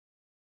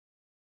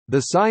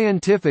The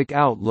Scientific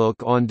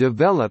Outlook on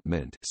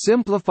Development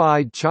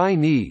Simplified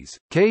Chinese,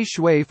 Ke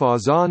Shui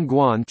Fazan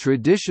Guan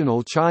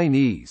Traditional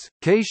Chinese,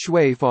 Ke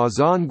Shui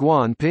Fazan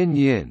Guan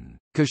Pinyin,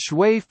 Ke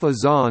Shui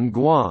Fazan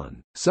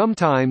Guan,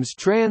 sometimes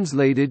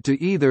translated to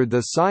either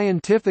the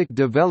scientific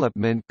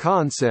development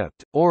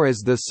concept, or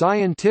as the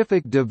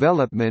scientific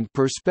development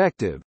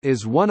perspective,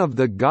 is one of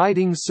the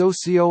guiding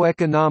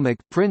socio-economic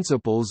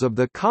principles of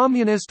the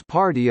Communist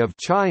Party of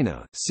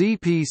China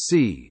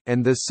 (CPC)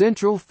 and the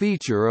central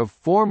feature of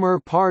former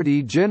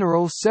party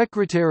General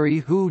Secretary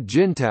Hu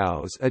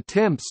Jintao's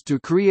attempts to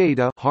create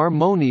a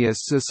harmonious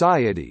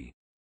society.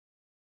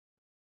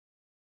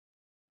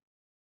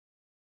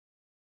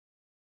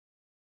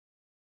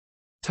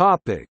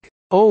 Topic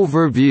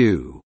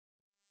Overview.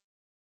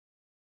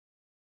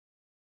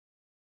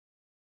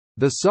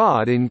 The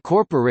SOD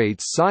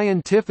incorporates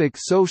scientific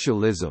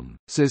socialism,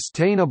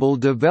 sustainable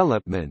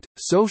development,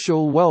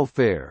 social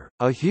welfare,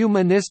 a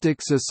humanistic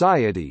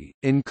society,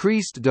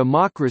 increased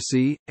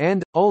democracy,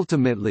 and,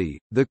 ultimately,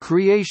 the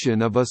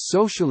creation of a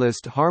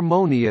socialist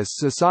harmonious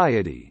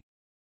society.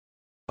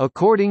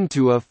 According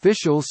to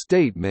official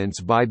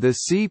statements by the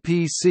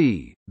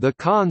CPC, the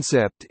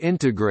concept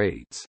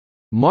integrates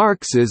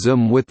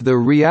Marxism with the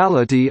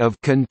reality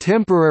of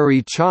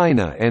contemporary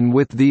China and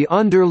with the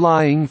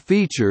underlying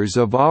features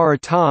of our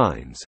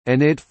times,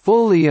 and it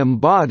fully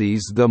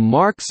embodies the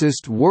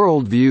Marxist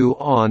worldview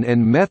on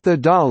and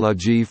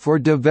methodology for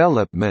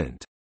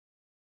development.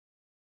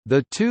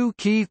 The two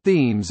key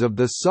themes of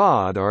the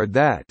SOD are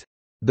that,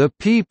 "the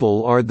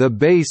people are the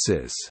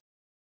basis,"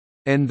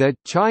 and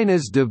that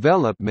China's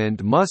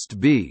development must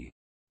be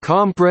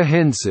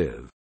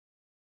 "comprehensive."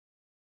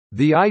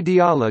 The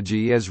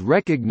ideology is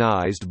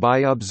recognized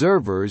by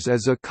observers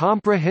as a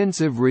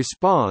comprehensive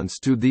response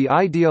to the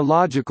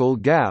ideological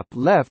gap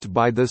left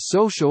by the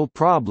social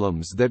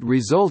problems that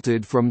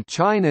resulted from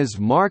China's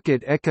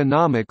market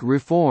economic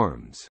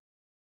reforms.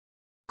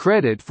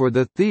 Credit for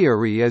the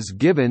theory is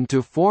given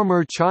to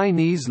former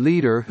Chinese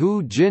leader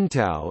Hu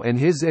Jintao and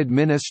his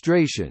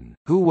administration,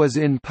 who was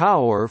in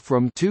power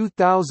from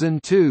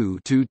 2002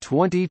 to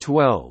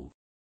 2012.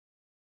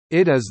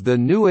 It is the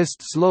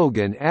newest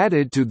slogan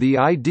added to the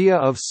idea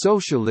of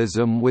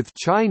socialism with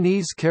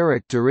Chinese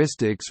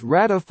characteristics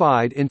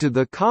ratified into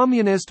the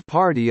Communist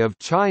Party of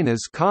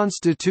China's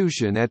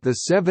constitution at the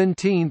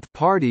 17th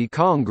Party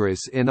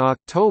Congress in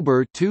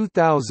October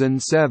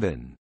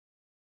 2007.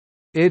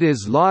 It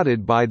is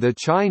lauded by the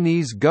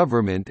Chinese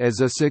government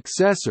as a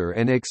successor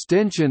and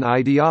extension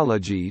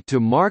ideology to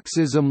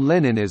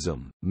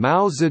Marxism-Leninism,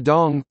 Mao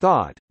Zedong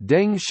thought,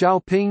 Deng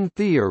Xiaoping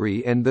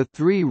theory and the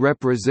Three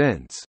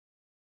Represents.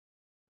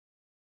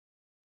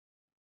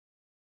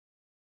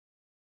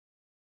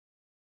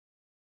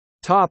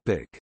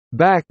 Topic: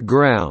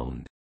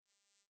 Background.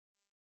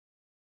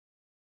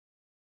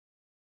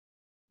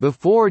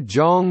 Before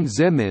Jiang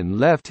Zemin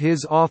left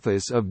his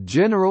office of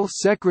General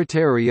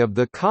Secretary of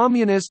the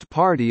Communist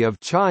Party of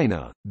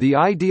China, the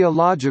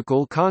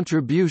ideological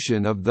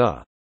contribution of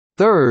the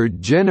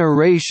third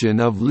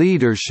generation of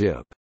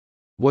leadership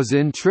was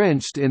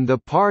entrenched in the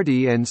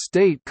party and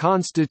state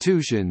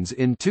constitutions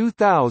in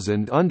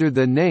 2000 under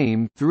the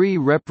name Three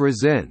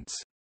Represents.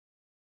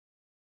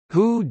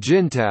 Hu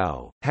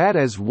Jintao had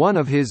as one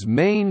of his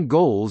main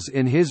goals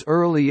in his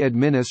early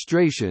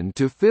administration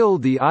to fill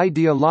the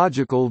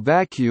ideological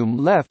vacuum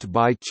left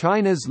by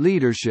China's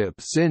leadership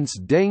since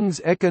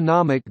Deng's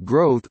economic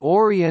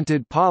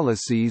growth-oriented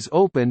policies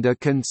opened a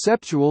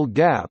conceptual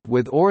gap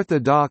with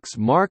orthodox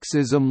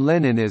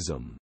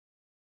Marxism-Leninism.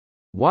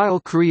 While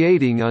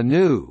creating a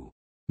new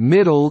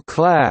middle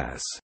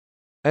class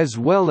as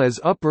well as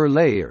upper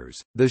layers,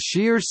 the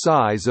sheer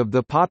size of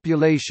the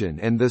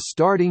population and the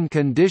starting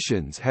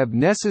conditions have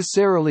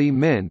necessarily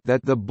meant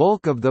that the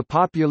bulk of the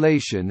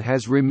population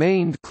has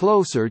remained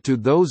closer to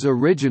those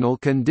original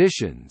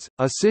conditions,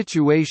 a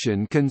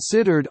situation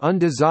considered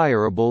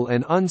undesirable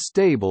and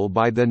unstable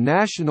by the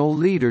national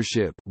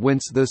leadership,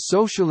 whence the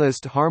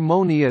socialist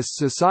harmonious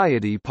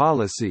society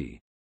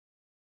policy.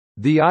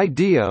 The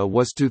idea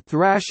was to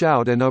thrash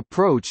out an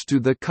approach to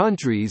the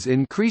country's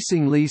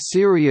increasingly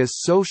serious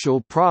social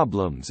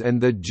problems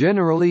and the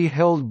generally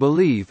held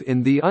belief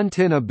in the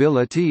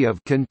untenability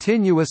of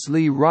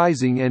continuously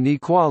rising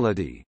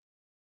inequality.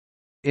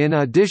 In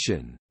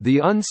addition, the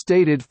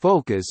unstated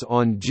focus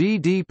on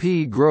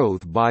GDP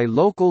growth by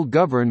local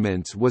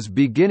governments was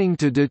beginning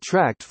to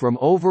detract from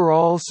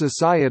overall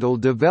societal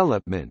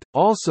development,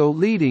 also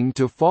leading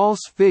to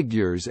false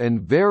figures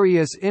and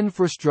various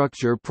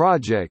infrastructure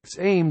projects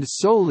aimed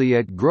solely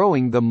at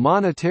growing the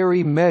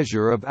monetary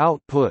measure of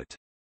output.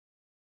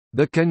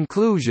 The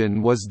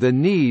conclusion was the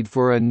need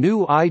for a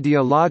new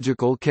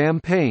ideological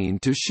campaign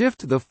to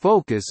shift the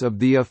focus of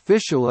the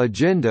official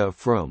agenda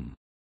from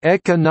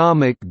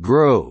economic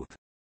growth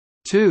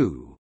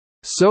to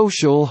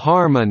social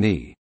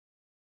harmony.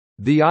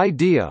 The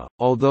idea,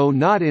 although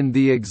not in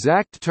the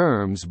exact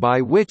terms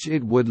by which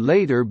it would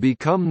later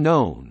become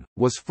known,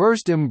 was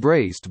first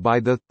embraced by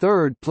the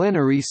third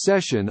plenary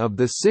session of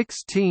the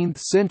 16th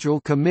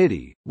Central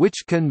Committee,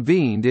 which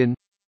convened in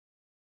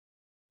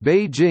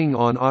Beijing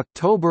on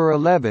October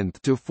 11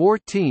 to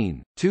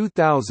 14,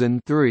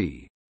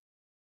 2003.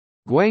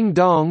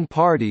 Guangdong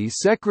Party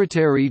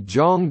Secretary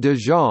Zhang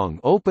Dezhong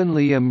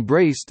openly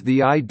embraced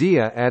the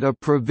idea at a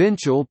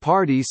provincial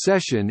party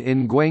session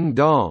in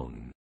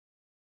Guangdong.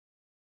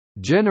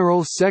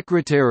 General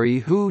Secretary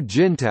Hu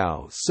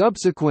Jintao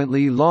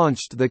subsequently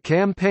launched the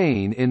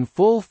campaign in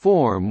full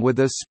form with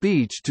a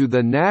speech to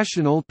the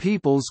National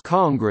People's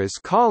Congress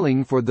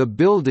calling for the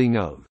building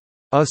of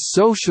a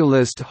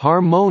socialist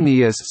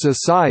harmonious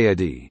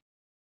society.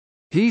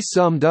 He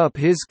summed up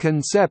his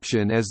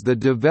conception as the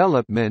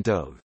development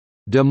of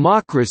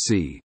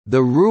democracy,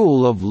 the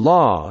rule of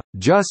law,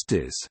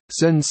 justice,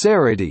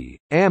 sincerity,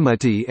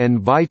 amity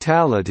and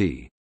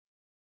vitality,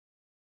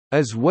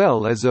 as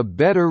well as a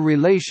better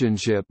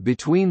relationship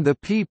between the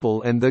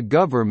people and the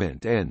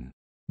government and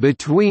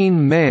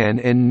between man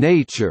and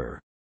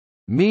nature,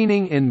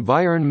 meaning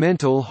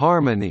environmental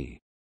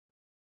harmony.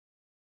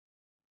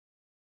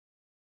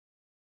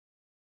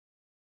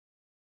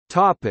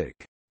 Topic: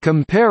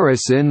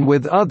 Comparison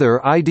with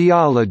other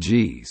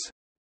ideologies.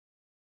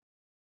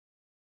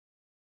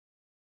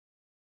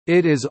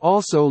 It is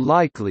also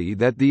likely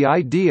that the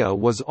idea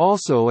was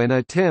also an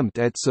attempt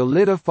at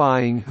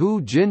solidifying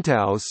Hu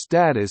Jintao's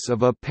status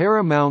of a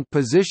paramount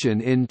position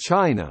in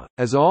China,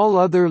 as all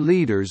other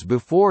leaders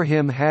before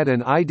him had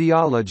an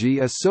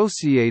ideology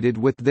associated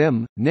with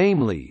them,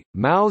 namely,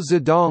 Mao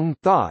Zedong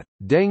thought,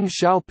 Deng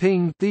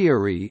Xiaoping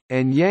theory,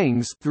 and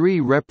Yang's three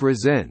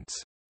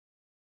represents.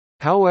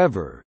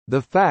 However,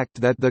 the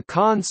fact that the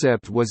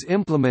concept was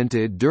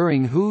implemented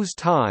during Hu's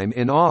time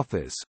in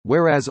office,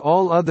 whereas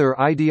all other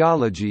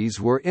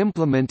ideologies were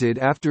implemented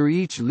after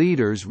each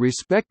leader's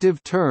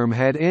respective term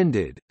had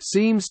ended,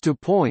 seems to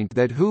point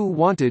that Hu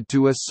wanted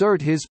to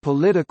assert his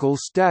political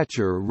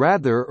stature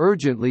rather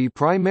urgently,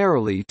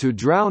 primarily to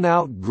drown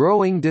out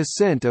growing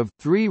dissent of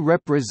three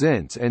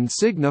represents and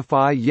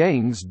signify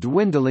Yang's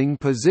dwindling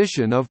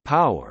position of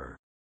power.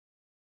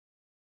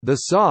 The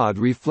Sod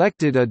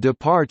reflected a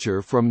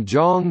departure from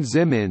Jiang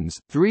Zemin's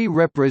three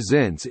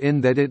represents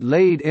in that it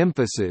laid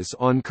emphasis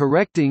on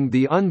correcting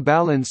the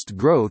unbalanced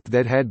growth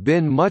that had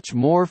been much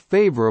more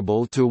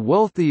favorable to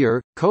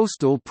wealthier,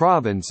 coastal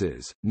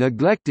provinces,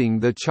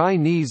 neglecting the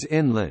Chinese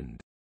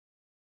inland.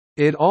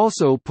 It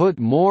also put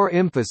more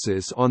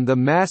emphasis on the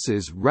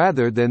masses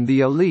rather than the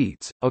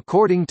elites.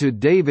 According to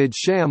David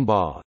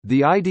Shambaugh,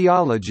 the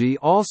ideology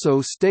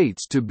also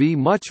states to be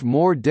much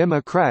more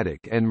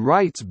democratic and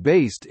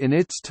rights-based in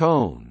its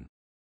tone.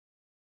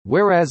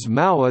 Whereas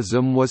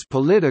Maoism was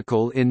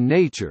political in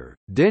nature,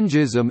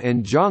 Dengism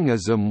and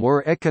Zhengism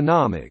were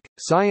economic,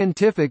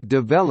 scientific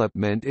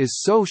development is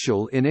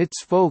social in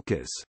its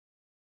focus.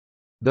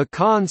 The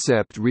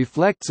concept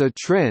reflects a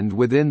trend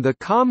within the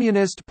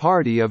Communist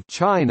Party of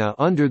China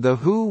under the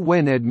Hu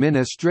Wen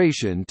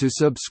administration to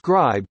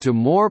subscribe to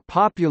more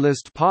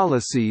populist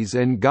policies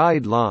and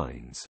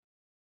guidelines.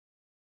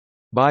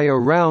 By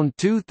around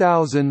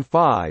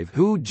 2005,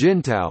 Hu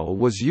Jintao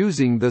was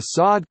using the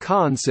Sod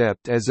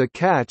concept as a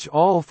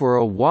catch-all for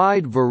a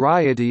wide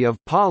variety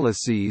of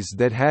policies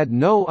that had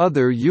no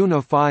other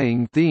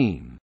unifying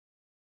theme.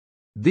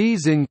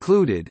 These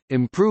included,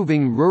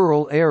 improving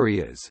rural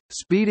areas,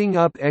 speeding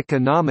up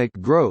economic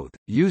growth,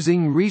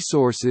 using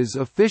resources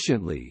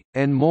efficiently,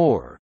 and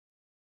more.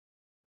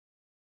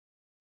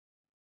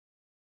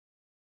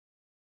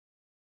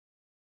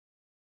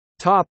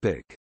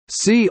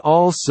 See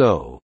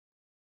also: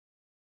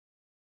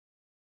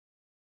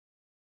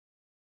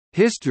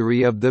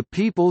 History of the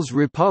People's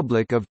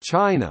Republic of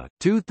China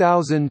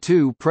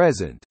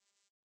 2002–present,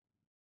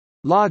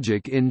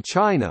 Logic in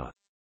China,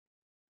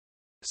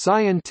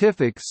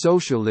 Scientific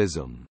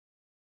socialism.